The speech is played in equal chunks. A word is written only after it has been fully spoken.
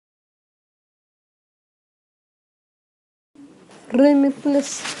Remy,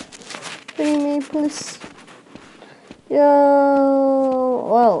 please. Remy, please. Yo,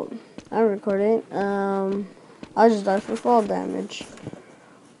 well, I'm recording. I just died for fall damage.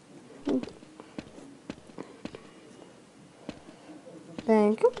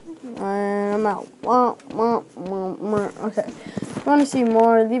 Thank you. And I'm out. Okay. If you want to see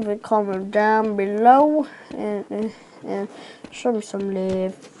more, leave a comment down below and show me some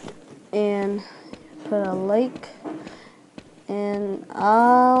love and put a like, and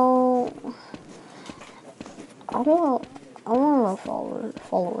I want a lot of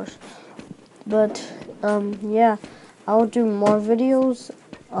followers. But yeah, I'll do more videos,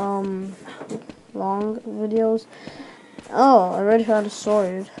 long videos. Oh, I already found a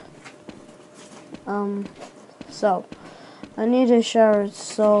sword. So I need a shower,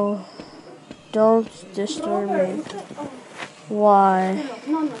 so don't disturb me. Why?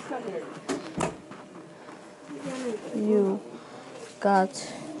 You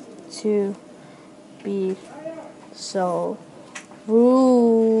got to be so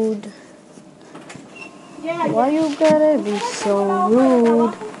rude. Why you gotta be so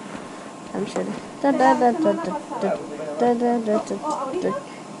rude? I'm kidding. I'm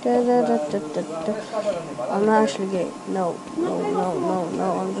not actually gay. No,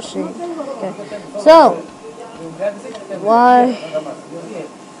 I'm just saying. Okay. So,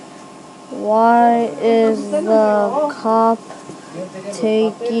 why is the cop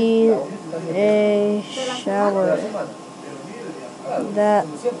taking a shower? That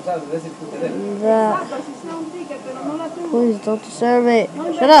please don't disturb it.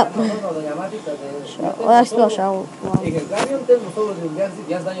 Shut up. Well, I spell shower wrong.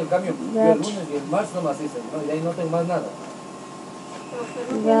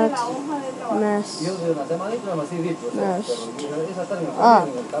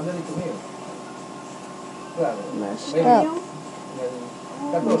 That messed up.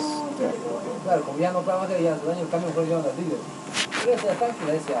 Claro, como ya no trabajé, ya se dañó el camión, fue llevando al dealer. Pero ese taxi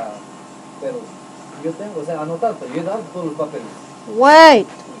le decía, pero yo tengo, o sea, anotar, pero yo he dado todos los papeles. Wait.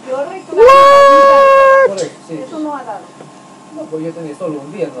 What? Sí. Eso no ha dado. No, pues yo tenía solo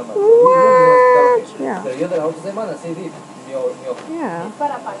un día nomás. Yeah. Pero yo de la otra semana sí di mi Yeah. Es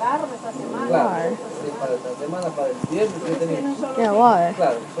para pagarme esta semana. Claro, sí, para esta semana, para el viernes yo tenía. Yeah, why?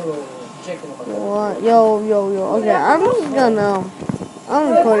 Claro, solo un cheque nomás. What? Yo. Okay, I'm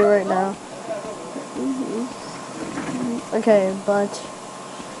recording right now. Okay, but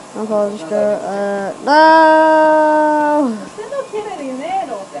I'm probably just gonna, no! Usted no quiere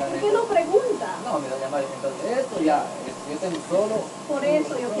dinero. ¿Por qué no pregunta? No, me doña María, entonces esto ya, yo tengo solo. Por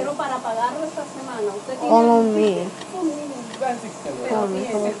eso, yo quiero para pagarlo esta semana. Usted tiene Follow me.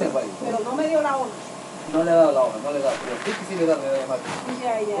 Pero no me dio la hora. No le he dado la hora, no le he dado. Pero sí quisiera darle a doña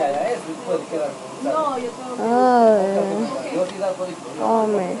María. Ya, eso puede quedar. No, yo tengo que... Yo sí da todito. Oh,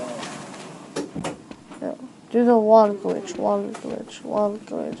 man. Do the water glitch.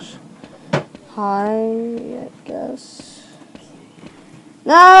 Hi, I guess.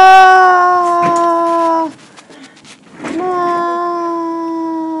 No!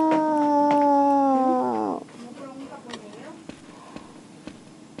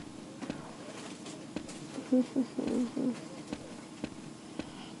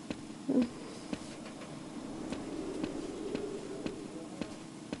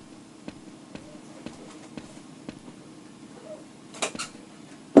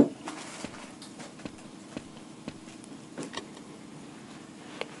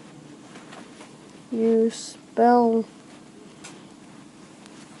 You spell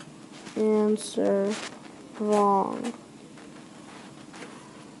answer wrong.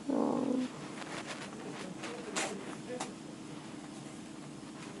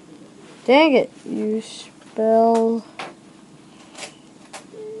 Dang it, you spell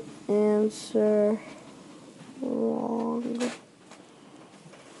answer wrong.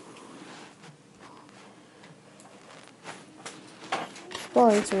 Spell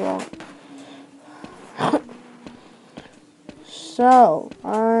answer wrong. So,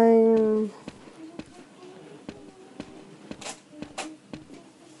 I'm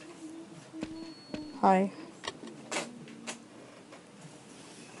hi.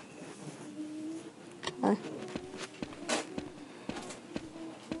 Hi.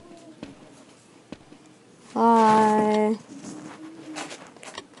 Hi.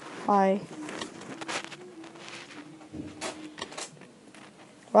 Hi.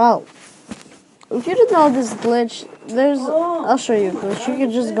 Wow. If you didn't know this glitch, I'll show you a glitch. You can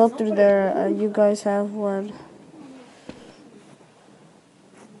just go through there. You guys have one.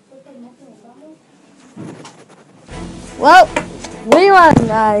 Well, what do you want,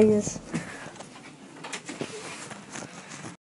 guys?